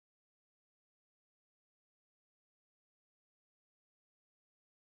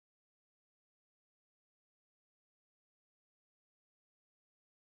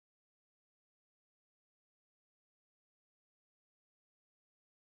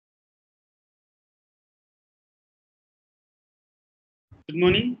Good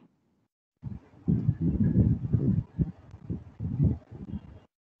morning.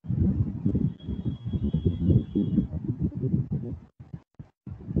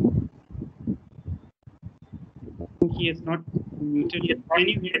 He is not muted yet. Can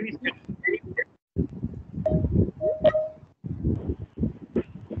you hear me, sir?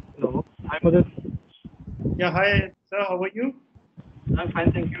 Hello. Hi, Mudit. Yeah, hi, sir. How are you? I'm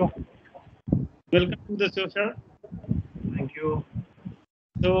fine, thank you. Welcome to the show, sir. Thank you.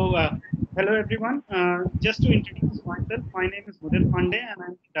 So, hello everyone. Just to introduce myself, my name is Mudit Pandey, and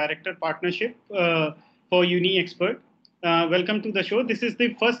I'm Director Partnership for Uni Expert. Welcome to the show. This is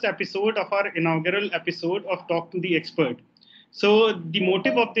the first episode of our inaugural episode of Talk to the Expert. So, the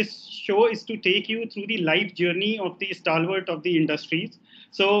motive of this show is to take you through the life journey of the stalwart of the industries.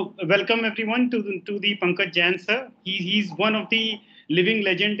 So, welcome everyone to the Pankaj Jain, sir. He's one of the living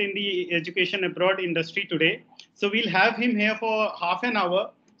legend in the education abroad industry today. So we'll have him here for half an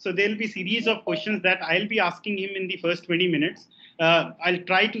hour. So there'll be series of questions that I'll be asking him in the first 20 minutes. I'll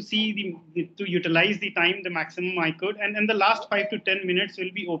try to to utilize the time the maximum I could, and the last 5 to 10 minutes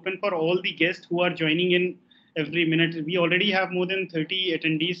will be open for all the guests who are joining in every minute. We already have more than 30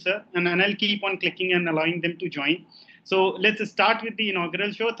 attendees, sir, and I'll keep on clicking and allowing them to join. So let's start with the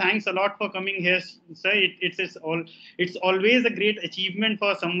inaugural show. Thanks a lot for coming here, sir. It's always a great achievement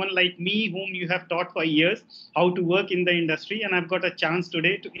for someone like me, whom you have taught for years how to work in the industry, and I've got a chance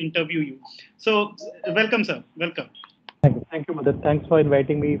today to interview you. So, welcome, sir. Welcome. Thank you, Mudit. Thanks for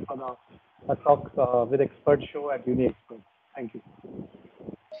inviting me for the Talk with Expert show at Uni Expert. Thank you.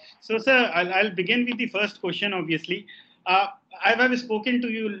 So, sir, I'll begin with the first question, obviously. Uh, I've spoken to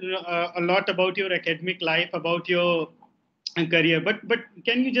you a lot about your academic life, about your career, but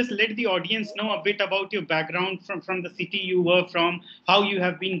can you just let the audience know a bit about your background from the city you were from, how you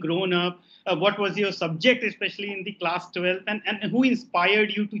have been grown up, what was your subject, especially in the class 12th, and who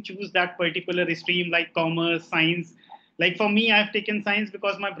inspired you to choose that particular stream like commerce, science? Like for me, I've taken science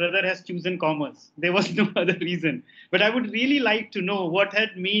because my brother has chosen commerce. There was no other reason. But I would really like to know what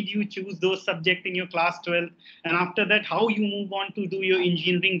had made you choose those subjects in your class 12th, and after that, how you move on to do your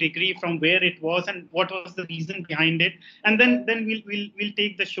engineering degree, from where it was, and what was the reason behind it, and then we'll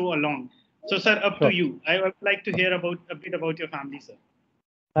take the show along. So, sir, up to Sure. you. I would like to hear about a bit about your family, sir.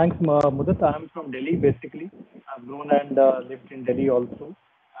 Thanks, Mudit. I'm from Delhi, basically. I've grown and lived in Delhi also.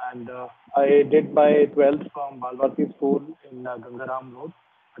 And I did my 12th from Balwati School in Gangaram Road,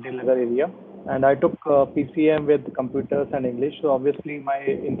 Patel Nagar area. And I took PCM with computers and English. So obviously, my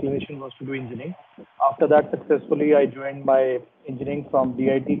inclination was to do engineering. After that, successfully, I joined my engineering from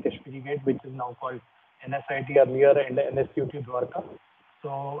DIT Kashmiri Gate, which is now called NSIT earlier, and NSUT Dwarka.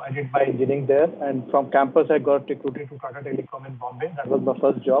 So I did my engineering there, and from campus I got recruited to Tata Telecom in Bombay. That was my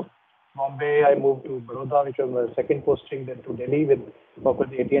first job. Bombay, I moved to Baroda, which was my second posting, then to Delhi with work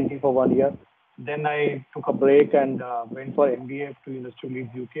with AT&T for 1 year. Then I took a break and went for MBA to University of Leeds,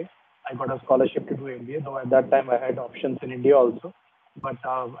 UK. I got a scholarship to do MBA, though at that time I had options in India also, but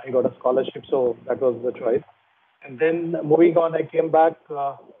I got a scholarship, so that was the choice. And then moving on, I came back,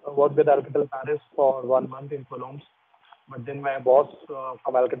 worked with Alcatel Paris for 1 month in Colombes. But then my boss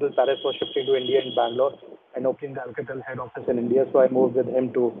from Alcatel Paris was shifting to India in Bangalore and opening the Alcatel head office in India. So I moved with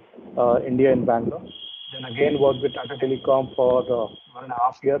him to India in Bangalore. Then again worked with Tata Telecom for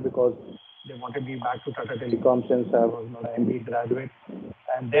 1.5 years because they wanted me back to Tata Telecom since I was not an MBA graduate.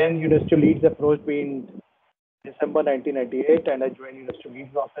 And then University of Leeds approached me in December 1998, and I joined University of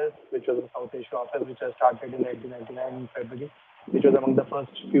Leeds office, which was a South Asia office, which I started in 1999 in February, which was among the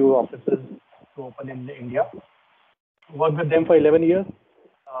first few offices to open in India. Worked with them for 11 years.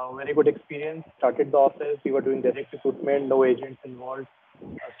 Very good experience. Started the office. We were doing direct recruitment, no agents involved.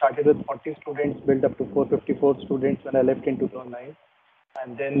 Started with 40 students, built up to 454 students when I left in 2009.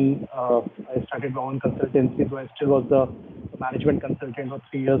 And then I started my own consultancy, so I still was the management consultant for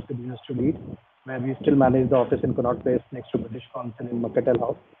 3 years with University of Leeds, where we still manage the office in Connaught Place next to British Council in Marketel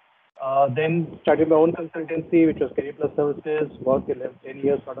House. Then started my own consultancy, which was Career Plus Services, worked 11, 10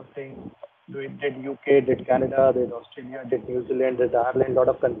 years sort of thing. Did UK, did Canada, did Australia, did New Zealand, did Ireland, lot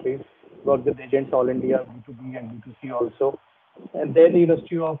of countries. Worked with agents all India, B2B and B2C also. And then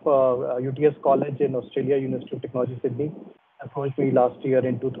University of UTS College in Australia, University of Technology Sydney, approached me last year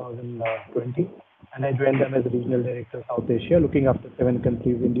in 2020. And I joined them as regional director South Asia, looking after 7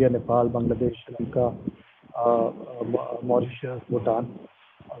 countries: India, Nepal, Bangladesh, Sri Lanka, Mauritius, Bhutan.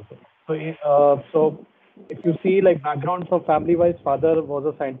 Also. So if you see like background from family-wise, father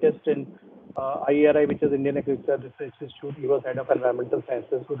was a scientist in IERI, which is Indian Agricultural Research Institute. He was head of environmental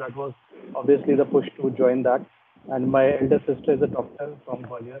sciences, so that was obviously the push to join that. And my elder sister is a doctor from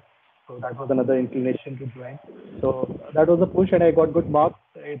Gwalior, So that was another inclination to join. So that was a push, and I got good marks,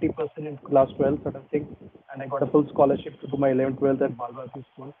 80% in class 12 sort of thing, and I got a full scholarship to do my 11th, 12th at Balwati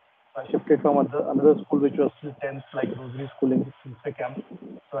school. So I shifted from another school which was still 10th, like Rosary School in Sister Camp.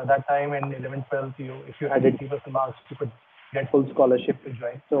 So at that time in 11th, 12th, if you had 80% marks, you could get full scholarship to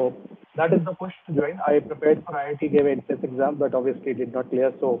join. So that is the push to join. I prepared for IIT, gave entrance exam, but obviously did not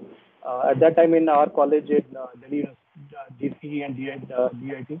clear. So at that time in our college in Delhi, GCE and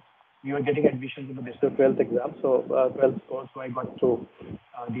DIT, we were getting admissions in the best of 12th exam. So 12th score, so I got through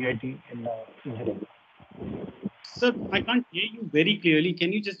DIT in engineering. Sir, I can't hear you very clearly.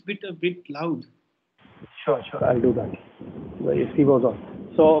 Can you just bit a bit loud? Sure, sure, I'll do that. The AC was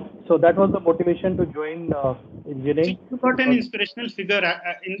on. So that was the motivation to join So engineering. you got an inspirational figure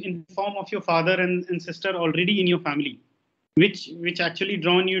in the form of your father and sister already in your family, which actually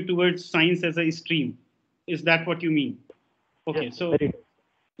drawn you towards science as a stream. Is that what you mean? Okay, Yes, so very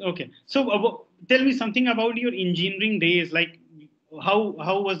okay, so tell me something about your engineering days. Like,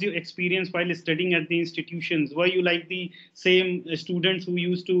 how was your experience while studying at the institutions? Were you like the same students who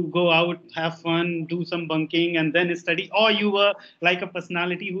used to go out, have fun, do some bunking, and then study, or you were like a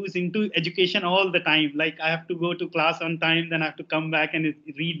personality who is into education all the time? Like, I have to go to class on time, then I have to come back and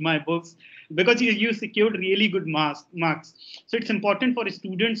read my books because you secured really good marks. So it's important for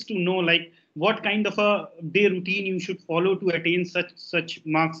students to know like what kind of a day routine you should follow to attain such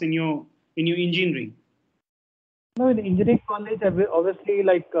marks in your engineering. No, in engineering college, obviously,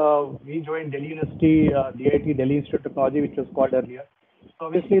 like we joined Delhi University, DIT, Delhi Institute of Technology, which was called earlier. So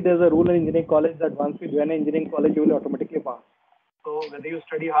obviously, there's a rule in engineering college that once you join an engineering college, you will automatically pass. So whether you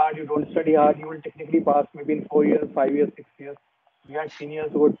study hard, you don't study hard, you will technically pass maybe in 4 years, 5 years, 6 years. We had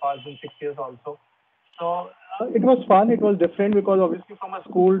seniors who would pass in 6 years also. So it was fun. It was different because obviously from a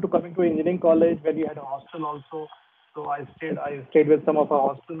school to coming to engineering college where we had a hostel also. So I stayed with some of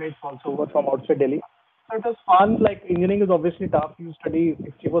our hostel mates also who were from outside Delhi. So it was fun. Like engineering is obviously tough. You study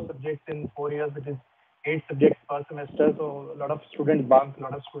 64 subjects in 4 years, which is 8 subjects per semester. So a lot of students bunk, a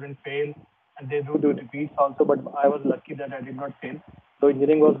lot of students fail, and they do repeats also. But I was lucky that I did not fail. So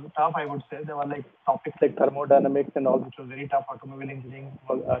engineering was tough, I would say. There were like topics like thermodynamics and all, which was very tough. Automobile engineering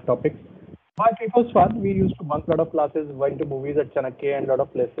topics. But it was fun. We used to bunk a lot of classes, went to movies at Chanakya and a lot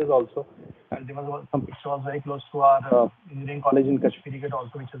of places also. And there was some picture was very close to our engineering college in Kashmiri Gate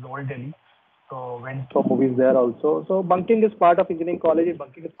also, which is old Delhi. So went for movies there also. So bunking is part of engineering colleges.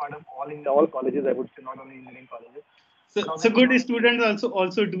 Bunking is part of all colleges, I would say, not only engineering colleges. So good students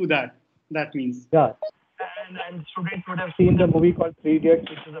also do that. That means. Yeah. And students would have seen the movie called Three Idiots,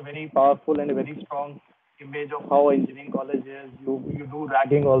 which is a very powerful and a very strong image of how engineering college is. You do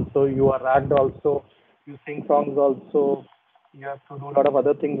ragging also, you are ragged also, you sing songs also, you have to do a lot of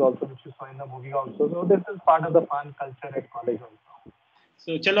other things also, which you saw in the movie also. So this is part of the fun culture at college also.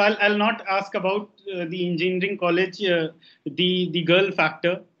 So, chalo, I'll not ask about the engineering college, the girl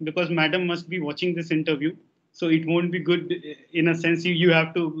factor, because madam must be watching this interview. So it won't be good in a sense. You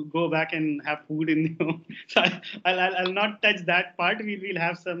have to go back and have food in the home. So I'll not touch that part. We'll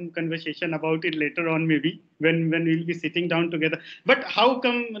have some conversation about it later on, maybe when we'll be sitting down together. But how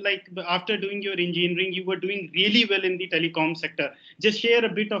come, like after doing your engineering, you were doing really well in the telecom sector? Just share a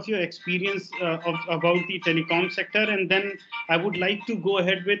bit of your experience about the telecom sector, and then I would like to go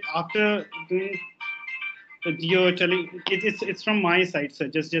ahead with after doing you're telling it's from my side, sir.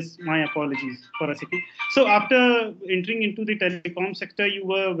 Just my apologies for a second. So after entering into the telecom sector, you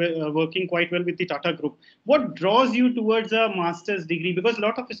were working quite well with the Tata Group. What draws you towards a master's degree? Because a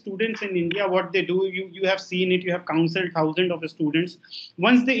lot of students in India, what they do, you have seen it. You have counseled thousands of students.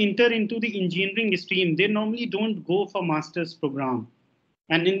 Once they enter into the engineering stream, they normally don't go for master's program.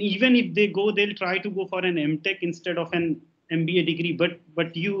 And then even if they go, they'll try to go for an MTech instead of an MBA degree.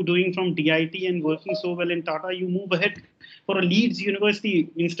 But you doing from DIT and working so well in Tata, you move ahead for a Leeds University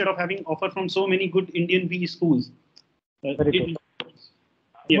instead of having offer from so many good Indian B schools. Very good.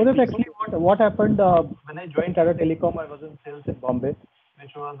 Yeah, Well, actually, what happened when I joined Tata Telecom, I was in sales in Bombay,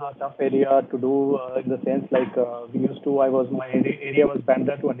 which was a tough area to do in the sense like my area was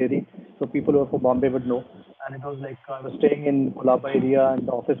Bandra to Andheri, so people who are from Bombay would know. And it was like I was staying in Colaba area and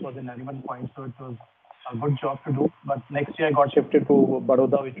the office was in Nariman Point, so it was a good job to do. But next year I got shifted to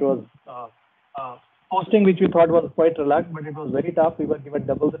Baroda, which was posting which we thought was quite relaxed, but it was very tough. We were given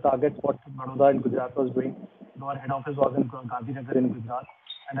double the targets what Baroda in Gujarat was doing. Our head office was in Gandhinagar in Gujarat,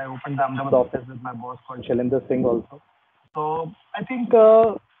 and I opened the Ahmedabad office with my boss called Shailendra Singh also. So I think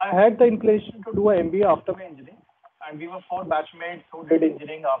I had the inclination to do an MBA after my engineering, and we were four batchmates who did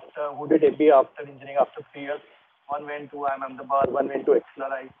MBA after engineering after 3 years. One went to Ahmedabad, one went to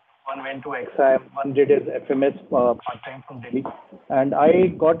XLRI, one went to XIM, one did his FMS part-time from Delhi. And I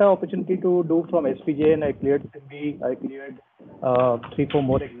got an opportunity to do from SPJ, and I cleared Sydney, I cleared three, four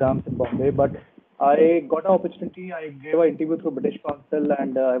more exams in Bombay. But I got an opportunity, I gave an interview through British Council,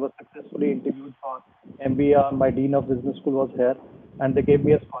 and I was successfully interviewed for MBA. My Dean of Business School was here, and they gave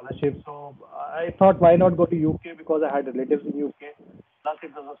me a scholarship. So I thought, why not go to UK, because I had relatives in UK. Plus,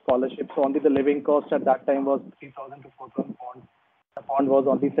 it was a scholarship. So only the living cost at that time was 3,000 to 4,000 pounds. The pound was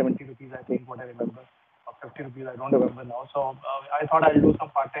only 70 rupees, I think, what I remember, or 50 rupees, I don't remember now. So I thought I'll do some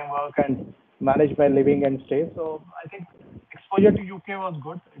part-time work and manage my living and stay. So I think exposure to UK was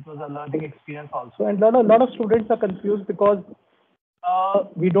good. It was a learning experience also. And lot of students are confused because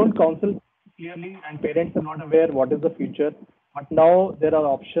we don't counsel clearly, and parents are not aware what is the future. But now there are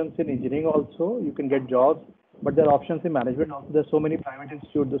options in engineering also. You can get jobs, but there are options in management also. There's so many private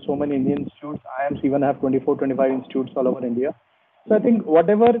institutes, there's so many Indian institutes. IIMs even have 24, 25 institutes all over India. So I think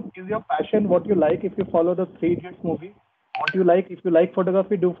whatever is your passion, what you like, if you follow the Three Idiots movie, what you like, if you like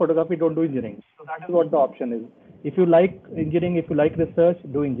photography, do photography, don't do engineering. So that is what the option is. If you like engineering, if you like research,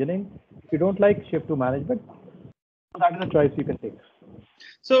 do engineering. If you don't like, shift to management. So that is a choice you can take.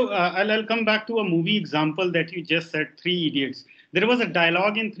 So I'll come back to a movie example that you just said, Three Idiots. There was a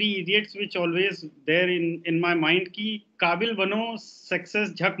dialogue in Three Idiots which always there in my mind ki काबिल बनो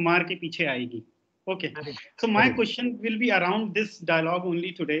success झक मार के पीछे आएगी. Okay. So my question will be around this dialogue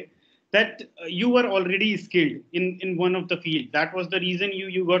only today, that you were already skilled in one of the field. That was the reason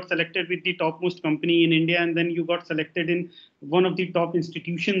you got selected with the topmost company in India, and then you got selected in one of the top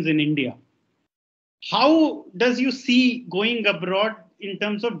institutions in India. How does you see going abroad in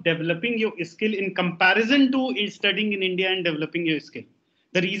terms of developing your skill in comparison to studying in India and developing your skill?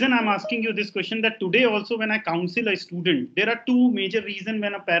 The reason I'm asking you this question, that today also when I counsel a student, there are two major reasons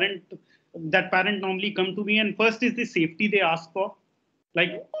when that parent normally come to me. And first is the safety they ask for,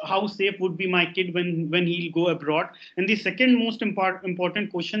 like how safe would be my kid when he'll go abroad. And the second most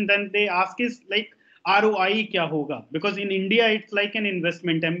important question then they ask is like, ROI kya hoga? Because in India it's like an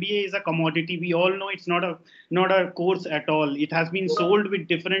investment. MBA is a commodity. We all know it's not a course at all. It has been sold with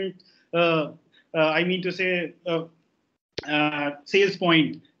different. I mean to say sales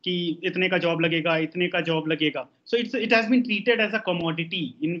point. कि इतने का job लगेगा, इतने का job लगेगा. So it has been treated as a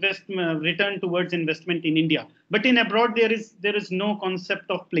commodity, return towards investment in India. But in abroad there is no concept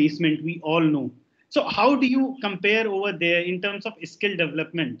of placement. We all know. So how do you compare over there in terms of skill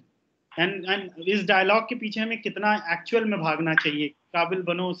development? And इस dialogue के पीछे हमें कितना actual में भागना चाहिए, काबिल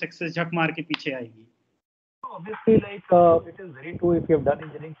बनो सक्सेस झक मार के पीछे आएगी. Obviously, like it is very true. If you have done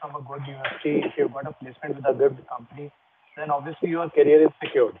engineering from a good university, if you've got a placement with a good company, then obviously your career is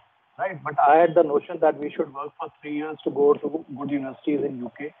secured, right? But I had the notion that we should work for 3 years to go to good universities in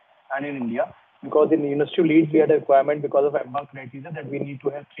UK and in India, because in University of Leeds we had a requirement because of EMBA criteria that we need to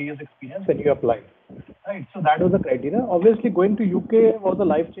have 3 years experience when you apply, right? So that was the criteria. Obviously, going to UK was a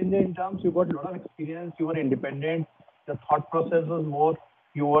life changer in terms you got a lot of experience, you were independent, the thought process was more.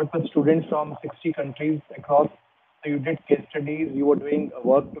 You worked with students from 60 countries across. So you did case studies, you were doing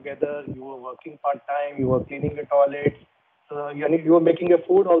work together, you were working part-time, you were cleaning the toilets. So you were making a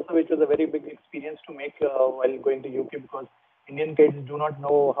food also, which was a very big experience to make while going to UK, because Indian kids do not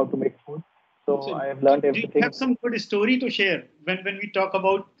know how to make food. So I have learned everything. Do you have some good story to share when we talk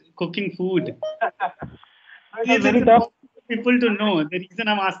about cooking food? It's very tough people to know. The reason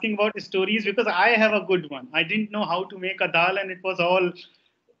I'm asking about stories because I have a good one. I didn't know how to make a dal, and it was all.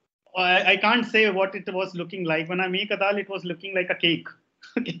 I can't say what it was looking like. When I make a dal, it was looking like a cake.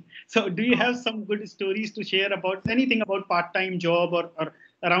 Okay. So do you have some good stories to share about anything about part-time job or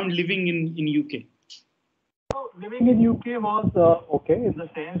around living in UK? So living in UK was okay in the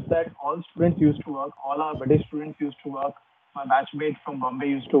sense that all students used to work, all our British students used to work, my batchmate from Bombay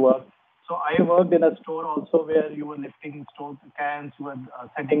used to work. So I worked in a store also where you were lifting store cans, you were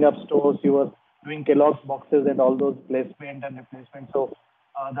setting up stores, you were doing Kellogg's boxes and all those placement and replacement. So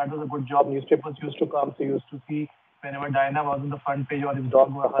that was a good job. Newspapers used to come, so you used to see whenever Diana was on the front page or her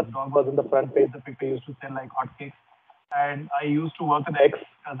dog was on the front page, the picture used to sell like hotcakes. And I used to work at X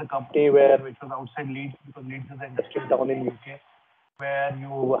as a company which was outside Leeds, because Leeds is an industrial town in UK where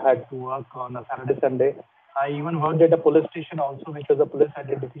you had to work on a Saturday, Sunday. I even worked at a police station also, which was a police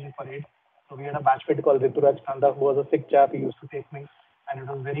identification parade. So we had a batchmate called Rituraj Tanda, who was a sick chap. He used to take me, and it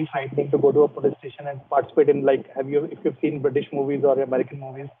was very frightening to go to a police station and participate in, like, if you've seen British movies or American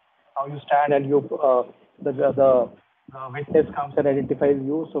movies, how you stand and the witness comes and identifies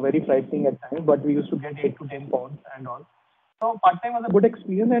you. So very frightening at times, but we used to get 8 to 10 pounds and all. So part-time was a good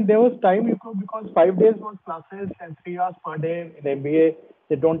experience, and there was time you could, because 5 days was classes and 3 hours per day in MBA.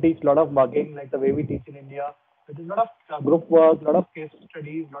 They don't teach a lot of mugging like the way we teach in India. It is a lot of group work, a lot of case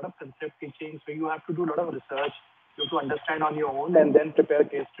studies, a lot of concept teaching. So you have to do a lot of research. You have to understand on your own and then prepare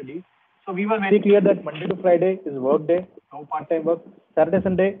case studies. So we were very clear that Monday to Friday is work day, no part-time work. Saturday,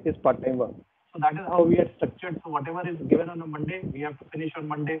 Sunday is part-time work. So that is how we are structured. So whatever is given on a Monday, we have to finish on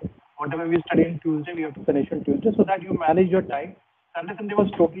Monday. Whatever we study on Tuesday, we have to finish on Tuesday so that you manage your time. Saturday, Sunday was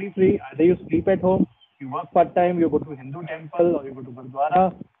totally free. Either you sleep at home, you work part-time, you go to Hindu temple or you go to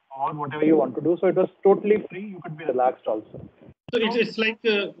Gurdwara or whatever you want to do. So it was totally free. You could be relaxed also. So it's like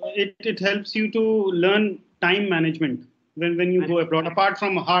it helps you to learn time management when you go abroad. Apart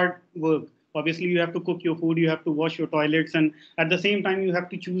from hard work, obviously you have to cook your food, you have to wash your toilets, and at the same time you have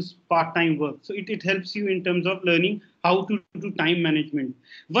to choose part-time work. So it helps you in terms of learning how to do time management.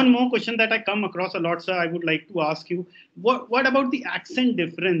 One more question that I come across a lot, sir, I would like to ask you: what about the accent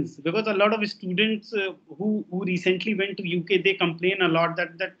difference? Because a lot of students who recently went to UK, they complain a lot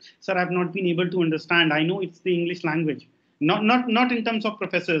that sir, I've not been able to understand. I know it's the English language, not in terms of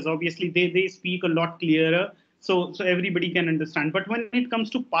professors. Obviously they speak a lot clearer, so everybody can understand. But when it comes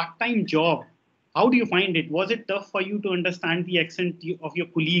to part-time job, how do you find it? Was it tough for you to understand the accent of your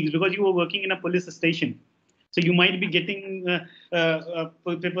colleagues, because you were working in a police station? So you might be getting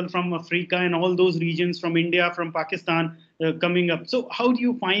people from Africa and all those regions, from India, from Pakistan, coming up. So how do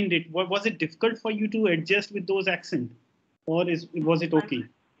you find it? Was it difficult for you to adjust with those accents, or was it okay?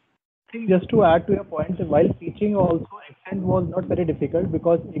 Think just to add to your point, while teaching also accent was not very difficult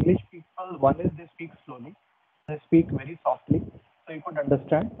because English people, one is they speak slowly, they speak very softly, so you could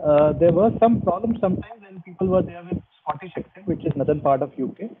understand. There were some problems sometimes when people were there with Scottish accent, which is northern part of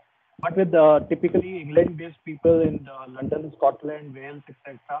UK, but with typically England-based people in London, Scotland, Wales,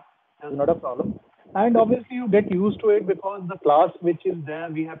 etc., there's not a problem. And obviously, you get used to it because the class which is there,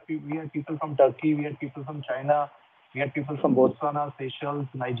 we had people from Turkey, we had people from China, we had people from Botswana, Seychelles,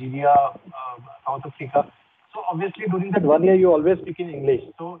 Nigeria, South Africa. So obviously, during that 1 year, you always speak in English.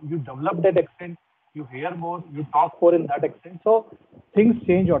 So you develop that accent, you hear more, you talk more in that accent. So things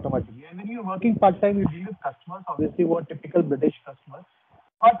change automatically. And when you're working part time, you deal with customers, obviously, who are typical British customers.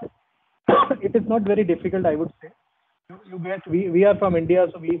 But it is not very difficult, I would say. We are from India,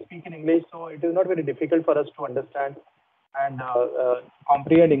 so we speak in English, so it is not very difficult for us to understand and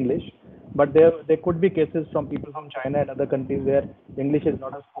comprehend English. But there could be cases from people from China and other countries where English is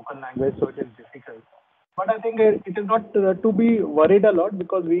not a spoken language, so it is difficult. But I think it is not to be worried a lot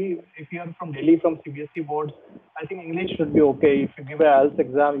because if you are from Delhi, from CBSE boards, I think English should be okay. If you give a IELTS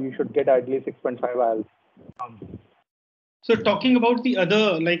exam, you should get ideally 6.5 IELTS. So talking about the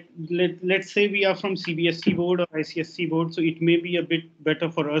other, like let's say we are from CBSE board or ICSC board, so it may be a bit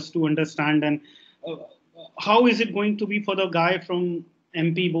better for us to understand. And uh, how is it going to be for the guy from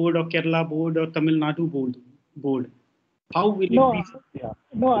MP board or Kerala board or Tamil Nadu board? How will it No, be? yeah.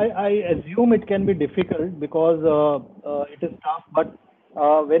 No, I assume it can be difficult because it is tough. But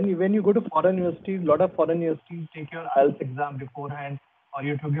when you go to foreign universities, a lot of foreign universities take your IELTS exam beforehand, or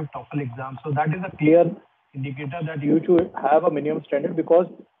you have to give TOEFL exam. So that is a clear indicator that you should have a minimum standard because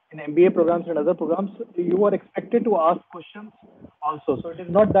in MBA programs and other programs, you are expected to ask questions also. So it is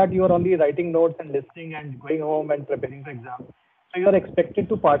not that you are only writing notes and listening and going home and preparing for exam. So you are expected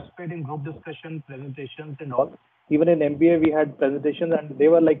to participate in group discussions, presentations, and all. Even in MBA, we had presentations, and they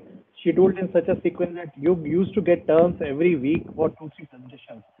were like scheduled in such a sequence that you used to get turns every week for 2, 3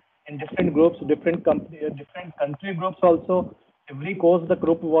 presentations in different groups, different company, different country groups also. Every course, the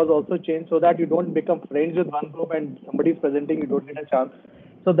group was also changed so that you don't become friends with one group and somebody is presenting, you don't get a chance.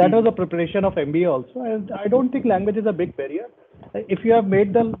 So that was a preparation of MBA also, and I don't think language is a big barrier. If you have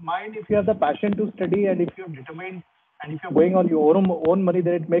made the mind, if you have the passion to study, and if you're determined, and if you're going on your own money,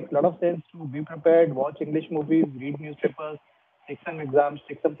 then it makes a lot of sense to be prepared, watch English movies, read newspapers, take some exams,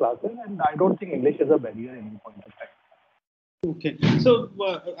 take some classes, and I don't think English is a barrier at any point of time. Okay, so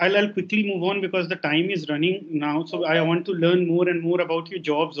I'll quickly move on because the time is running now. So I want to learn more and more about your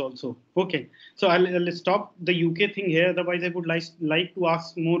jobs also. Okay, so I'll stop the UK thing here. Otherwise, I would like to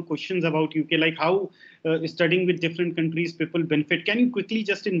ask more questions about UK, like how studying with different countries people benefit. Can you quickly,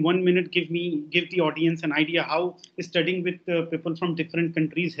 just in 1 minute, give the audience an idea how studying with people from different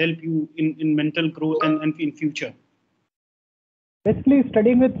countries help you in mental growth and in future? Basically,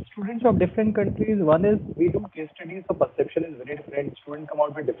 studying with students of different countries, one is we do case studies, so perception is very different. Students come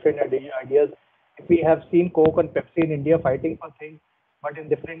out with different ideas. If we have seen Coke and Pepsi in India fighting for things, but in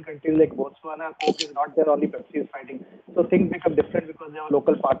different countries like Botswana, Coke is not there, only Pepsi is fighting. So things become different because they have a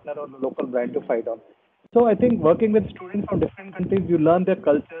local partner or a local brand to fight on. So I think working with students from different countries, you learn their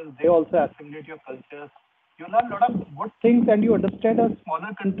cultures, they also assimilate your cultures. You learn a lot of good things and you understand a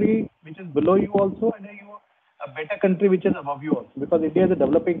smaller country which is below you also, and you a better country which is above you also, because India is a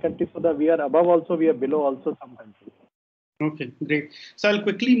developing country, so that we are above also, we are below also some countries. Okay, great. So I'll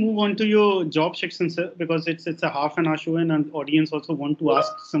quickly move on to your job section, sir, because it's a half an hour show and an audience also want to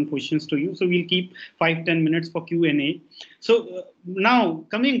ask some questions to you. So we'll keep 5-10 minutes for Q&A. So now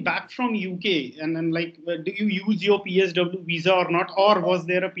coming back from UK, and then like, do you use your PSW visa or not, or was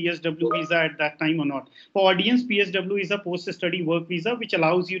there a PSW visa at that time or not? For audience, PSW is a post-study work visa which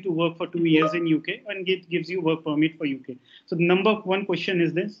allows you to work for 2 years in UK and gives you work permit for UK. So the number one question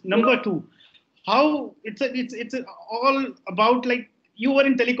is this. Number two, how it's all about, like, you were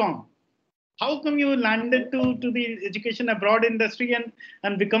in telecom. How come you landed to the education abroad industry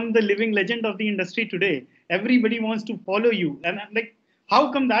and become the living legend of the industry today? Everybody wants to follow you, and I'm like,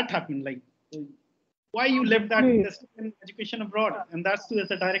 how come that happened? Like, why you left that Basically, industry and education abroad, and that's too as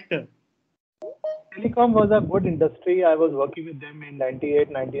a director. telecom was a good industry. I was working with them in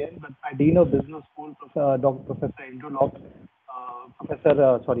 98, 99, but my Dean of Business School, Dr. Professor Andrew Locke,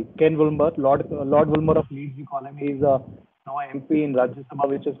 Ken Wilmer, Lord Wilmer of Leeds, we call him. He's now MP in Rajya Sabha,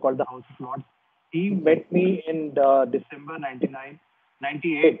 which is called the House of Lords. He met me in December 99,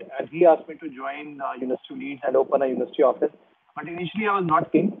 98, and he asked me to join University of Leeds and open a university office. But initially, I was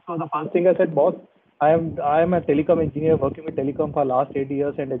not keen. So the first thing I said, boss, I am a telecom engineer working with telecom for last 8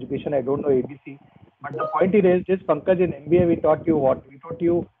 years, and education I don't know ABC. But the point he raised is, Pankaj, in MBA we taught you what? We taught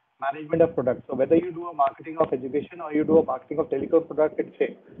you management of products. So whether you do a marketing of education or you do a marketing of telecom product, it's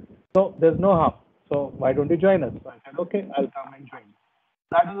same. So there's no harm. So why don't you join us? So I said, okay, I'll come and join.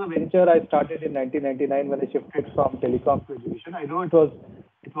 That was a venture I started in 1999 when I shifted from telecom to education. I know it was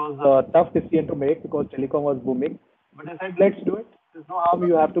a tough decision to make because telecom was booming, but I said, let's do it. There's no harm.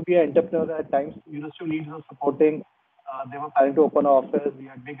 You have to be an entrepreneur at times. University of Leeds was supporting. They were planning to open an office. We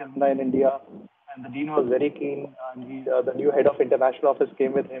had big alumni in India, and the dean was very keen. And the new head of international office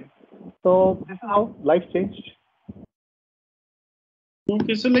came with him. So this is how life changed.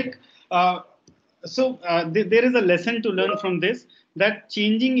 Okay, so like, there is a lesson to learn from this, that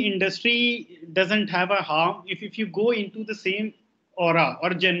changing industry doesn't have a harm if you go into the same aura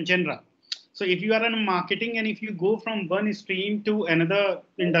or genre. So if you are in marketing and if you go from one stream to another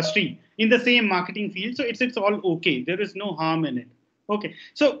industry in the same marketing field, so it's all okay. There is no harm in it. Okay.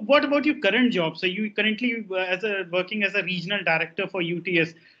 So what about your current job? So you currently working as a regional director for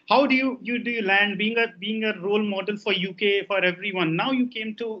UTS. How do you land being a role model for UK for everyone? Now you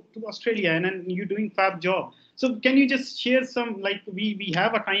came to Australia and then you're doing fab job. So can you just share some, like, we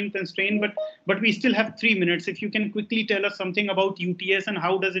have a time constraint, but we still have 3 minutes. If you can quickly tell us something about UTS and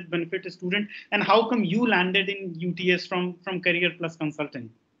how does it benefit a student, and how come you landed in UTS from Career Plus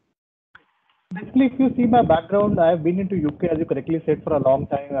Consulting? Basically, if you see my background, I have been into UK, as you correctly said, for a long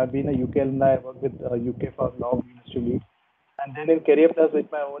time. I've been a UK alumni. I worked with UK for long, university. And then in Career Plus, with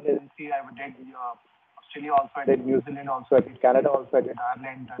my own agency, I did Australia also, I did New Zealand also, I did Canada also, I did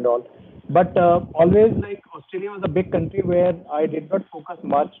Ireland and all. But always, like, Australia was a big country where I did not focus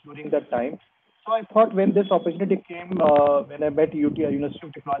much during that time. So I thought when this opportunity came, when I met University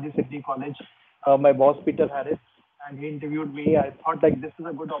of Technology Sydney College, my boss Peter Harris, and he interviewed me. I thought, like, this is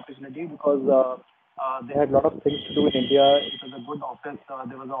a good opportunity because they had a lot of things to do in India. It was a good office.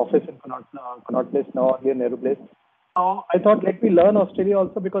 There was an office in Connaught Place, now here Nehru Place. So I thought, let me learn Australia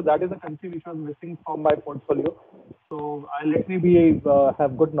also because that is a country which was missing from my portfolio. So let me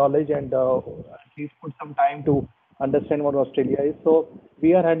have good knowledge and at least put some time to understand what Australia is. So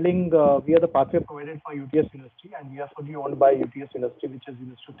we are the pathway provided for UTS University, and we are fully owned by UTS University, which is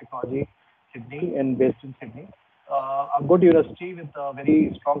University of Technology Sydney and based in Sydney. A good university with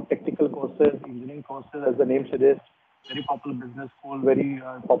very strong technical courses, engineering courses, as the name suggests, very popular business school, very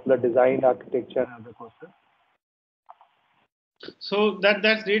popular design, architecture, and other courses. So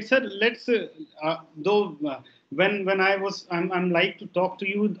that's great, sir. Let's though when I'm like to talk to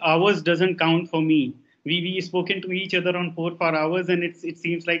you, hours doesn't count for me. We spoken to each other on 4 hours, and it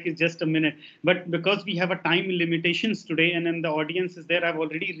seems like it's just a minute. But because we have a time limitations today, and then the audience is there, I've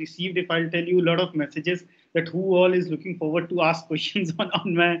already received, if I'll tell you, a lot of messages that who all is looking forward to ask questions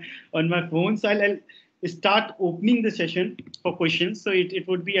on my phone. So I'll start opening the session for questions. So it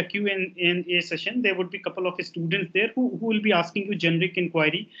would be a Q&A session. There would be a couple of students there who will be asking you generic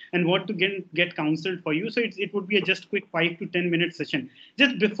inquiry and what to get counseled for you. So it would be a just quick 5 to 10 minute session.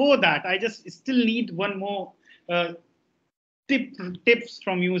 Just before that, I just still need one more tips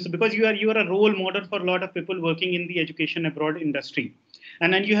from you. So because you are a role model for a lot of people working in the education abroad industry.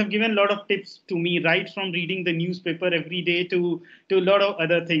 And then you have given a lot of tips to me, right from reading the newspaper every day to a lot of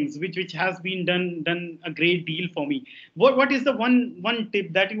other things, which has been done a great deal for me. What is the one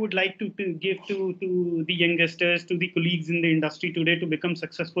tip that you would like to give to the youngsters, to the colleagues in the industry today to become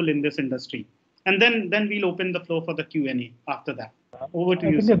successful in this industry? and then we'll open the floor for the Q&A after that. Over to I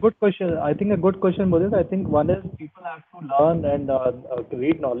you, think sir. a good question. I think a good question, Mudit. I think one is people have to learn and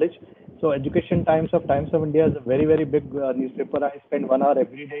read knowledge. So education Times of India is a very, very big newspaper. I spend 1 hour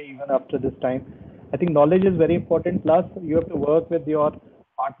every day, even after this time. I think knowledge is very important. Plus, you have to work with your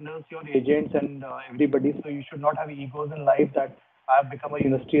partners, your agents, and everybody. So you should not have egos in life that I have become a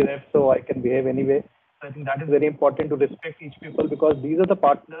university rep, so I can behave anyway. So I think that is very important to respect each people because these are the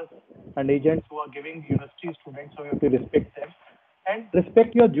partners and agents who are giving university students. So you have to respect them and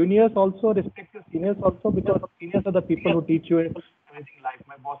respect your juniors also, respect your seniors also, because seniors are the people who teach you everything in life.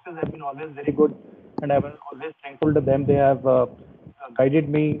 My bosses have been always very good, and I was always thankful to them. They have guided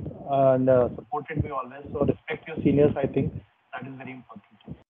me and supported me always. So respect your seniors. I think that is very important.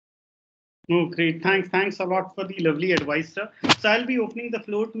 Oh, great. Thanks a lot for the lovely advice, sir. So I'll be opening the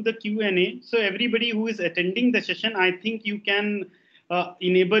floor to the Q&A. So everybody who is attending the session, I think you can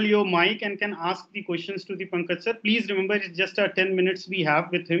enable your mic and can ask the questions to the Pankaj sir. Please remember, it's just 10 minutes we have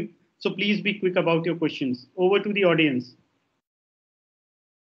with him. So please be quick about your questions. Over to the audience.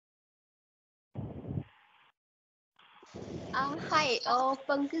 Hi,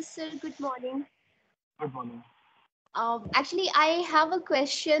 Pankaj sir, good morning. Good morning. Actually, I have a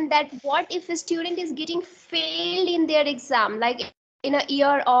question that what if a student is getting failed in their exam, like in a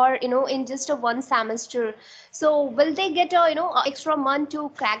year or in just a one semester? So will they get a extra month to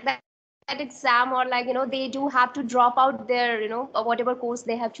crack that exam, or they do have to drop out their whatever course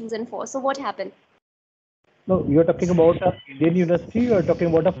they have chosen for? So what happened? No, you're talking about a Indian university. You're talking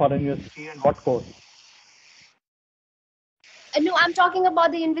about a foreign university, and what course? No, I'm talking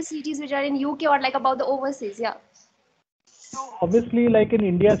about the universities which are in UK or like about the overseas. Yeah. So obviously, like in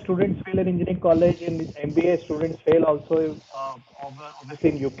India, students fail in engineering college. In MBA, students fail also.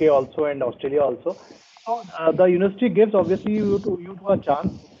 Obviously, in UK also and Australia also. So the university gives obviously you to a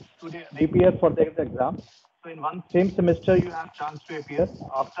chance to appear for the exam. So in one same semester, you have chance to appear.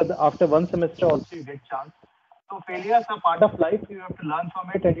 After one semester, also you get chance. So failures are part of life. You have to learn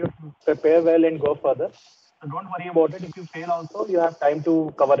from it and you have to prepare well and go further. So don't worry about it. If you fail, also you have time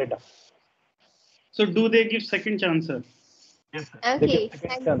to cover it up. So do they give second chance, sir? Yes, sir. They give Okay. second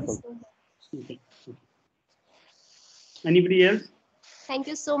Thank chance you also. so much. Okay. Anybody else? Thank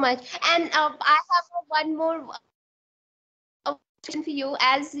you so much. And I have one more question for you.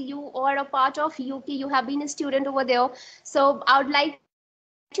 As you are a part of UK, you have been a student over there. So I would like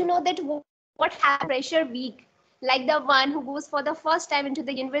to know that what happened in that fresher week, like the one who goes for the first time into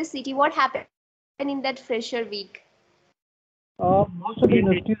the university. What happened in that fresher week? Most of the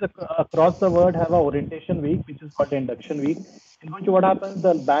universities across the world have a orientation week, which is called induction week, in which what happens,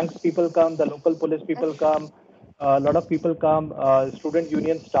 the banks people come, the local police people come, a lot of people come, student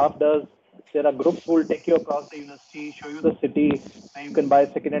union staff does. There are groups who will take you across the university, show you the city, where you can buy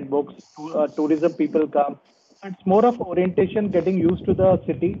second-hand books. Tourism people come. It's more of orientation, getting used to the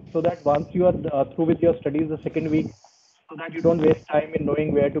city, so that once you are through with your studies the second week, so that you don't waste time in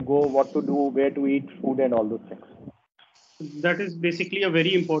knowing where to go, what to do, where to eat food, and all those things. That is basically a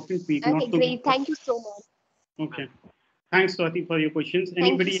very important week, Okay, not to be. great. Thank you so much. Okay. Thanks, Swati, for your questions. Thank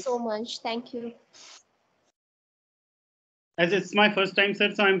you Anybody? so much. Thank you. As it's my first time,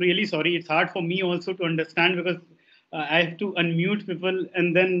 sir, so I'm really sorry. It's hard for me also to understand because I have to unmute people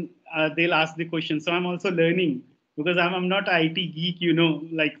and then they'll ask the question. So I'm also learning because I'm not an IT geek,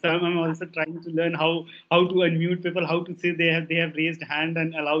 Like so I'm also trying to learn how to unmute people, how to say they have raised hand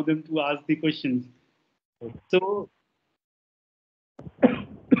and allow them to ask the questions. So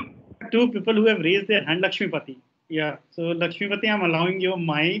two people who have raised their hand, Lakshmipati. Yeah. So Lakshmipati, I'm allowing your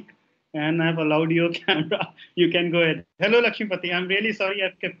mic and I've allowed your camera. You can go ahead. Hello, Lakshmipati. I'm really sorry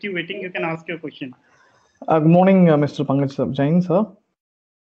I've kept you waiting. You can ask your question. Good morning, Mr. Pankaj Jain, sir.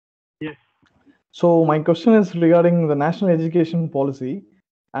 Yes. So my question is regarding the national education policy,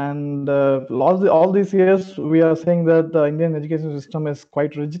 and all these years we are saying that the Indian education system is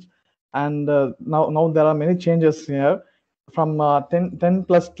quite rigid, and now there are many changes here. From 10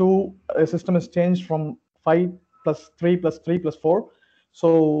 plus 2 system is changed from 5 plus 3 plus 3 plus 4.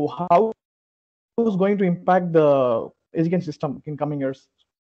 So how is going to impact the education system in coming years?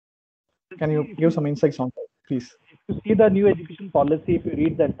 Can you give some insights on that, please? If you see the new education policy, if you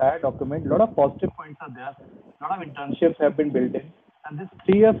read the entire document, a lot of positive points are there. A lot of internships have been built in. And this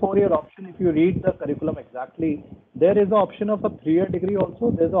 3-year, 4-year option, if you read the curriculum exactly, there is an option of a 3-year degree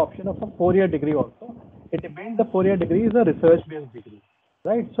also. There's an option of a 4-year degree also. It depends. The 4-year degree is a research-based degree,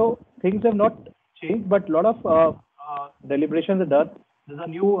 right? So things have not changed, but a lot of deliberations are done. There's a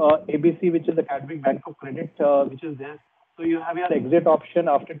new ABC, which is Academic Bank of Credit, which is there. So you have your exit option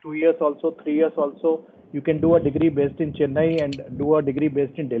after 2 years also, 3 years also. You can do a degree based in Chennai and do a degree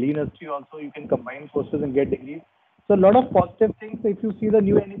based in Delhi University also. You can combine courses and get degrees. So a lot of positive things. If you see the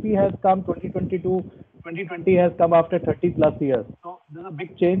new NEP has come 2022, 2020 has come after 30 plus years. So there's a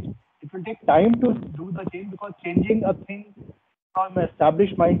big change. It will take time to do the change because changing a thing from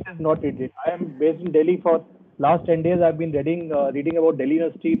established minds is not easy. I am based in Delhi for last 10 days. I've been reading about Delhi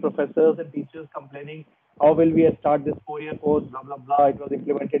University professors and teachers complaining, how will we start this 4 year course, blah, blah, blah. It was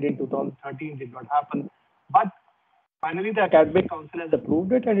implemented in 2013, did not happen. But finally, the Academic Council has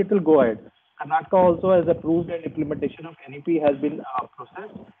approved it and it will go ahead. Karnataka also has approved and implementation of NEP has been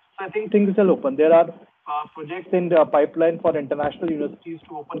processed. So I think things will open. There are projects in the pipeline for international universities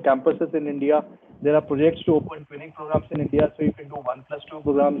to open campuses in India. There are projects to open twinning programs in India. So you can do 1+2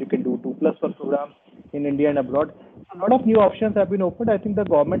 programs, you can do 2+1 programs in India and abroad. So a lot of new options have been opened. I think the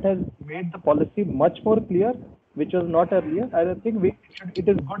government has made the policy much more clear, which was not earlier. I think it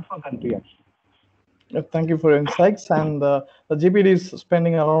is good for country actually. Thank you for your insights. And the GPD is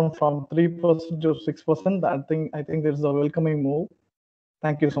spending around from 3% to 6%. I think there's a welcoming move.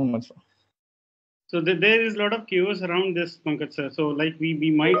 Thank you so much, sir. So there is a lot of chaos around this, Pankaj sir. So like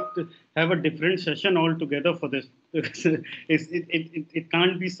we might have a different session altogether for this. It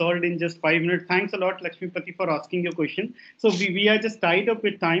can't be solved in just 5 minutes. Thanks a lot, Lakshmipati, for asking your question. So we are just tied up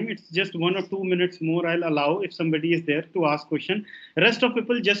with time. It's just 1 or 2 minutes more I'll allow if somebody is there to ask question. Rest of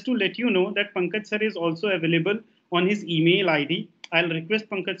people, just to let you know that Pankaj sir is also available on his email ID. I'll request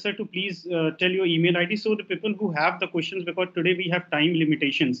Pankaj sir to please tell your email ID so the people who have the questions, because today we have time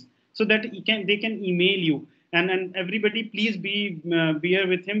limitations, so that they can email you. And everybody, please bear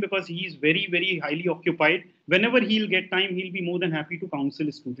with him because he is very, very highly occupied. Whenever he'll get time, he'll be more than happy to counsel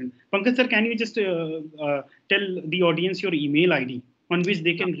a student. Pankaj sir, can you just tell the audience your email ID on which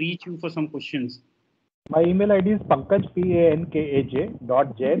they can reach you for some questions? My email ID is pankaj, Pankaj,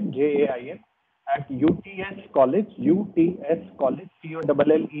 dot Jain, Jain, at UTS College, COLLEGE,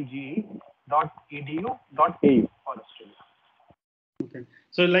 .edu.au for Australia. Okay.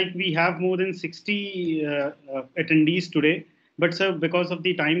 So like we have more than 60 attendees today, but sir, because of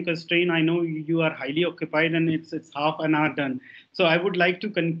the time constraint, I know you are highly occupied and it's half an hour done. So I would like to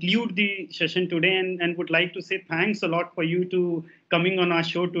conclude the session today and would like to say thanks a lot for you to coming on our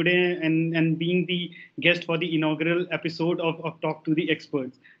show today and being the guest for the inaugural episode of Talk to the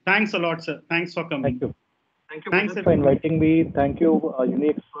Experts. Thanks a lot, sir. Thanks for coming. Thank you. Thank you Thanks for inviting me. Thank you, Uni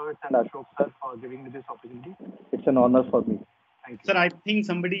Experts and Ashok sir, for giving me this opportunity. It's an honor for me. Thank you. Sir, I think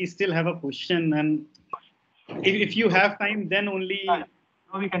somebody still have a question, and if you have time, then only. No,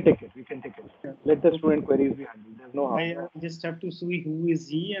 we can take it. Yeah. Let the student queries be handled. There's no harm. I just have to see who is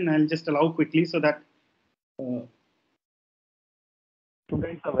he, and I'll just allow quickly so that.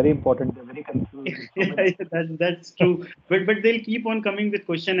 Students are very important. They're very confused. That's true. But they'll keep on coming with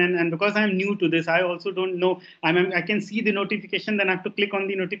question, and because I'm new to this, I also don't know. I can see the notification, then I have to click on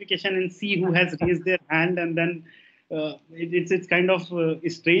the notification and see who has raised their hand, and then. It's kind of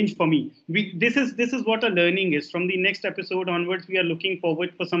strange for me. This is what a learning is. From the next episode onwards, we are looking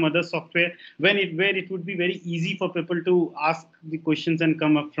forward for some other software where it would be very easy for people to ask the questions and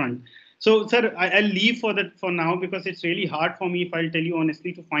come up front. So, sir, I'll leave for now because it's really hard for me, if I'll tell you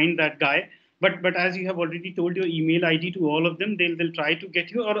honestly, to find that guy. But as you have already told your email ID to all of them, they'll try to get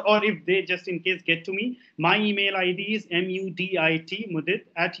you, or if they just in case get to me, my email ID is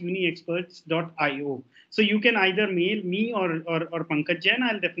mudit@uniexperts.io. So you can either mail me or Pankaj Jain.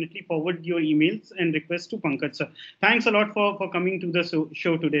 I'll definitely forward your emails and request to Pankaj sir. Thanks a lot for coming to the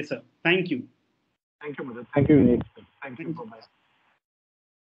show today, sir. Thank you. Thank you, Mudit. Thank you, Uni Experts. Thank you. Bye-bye.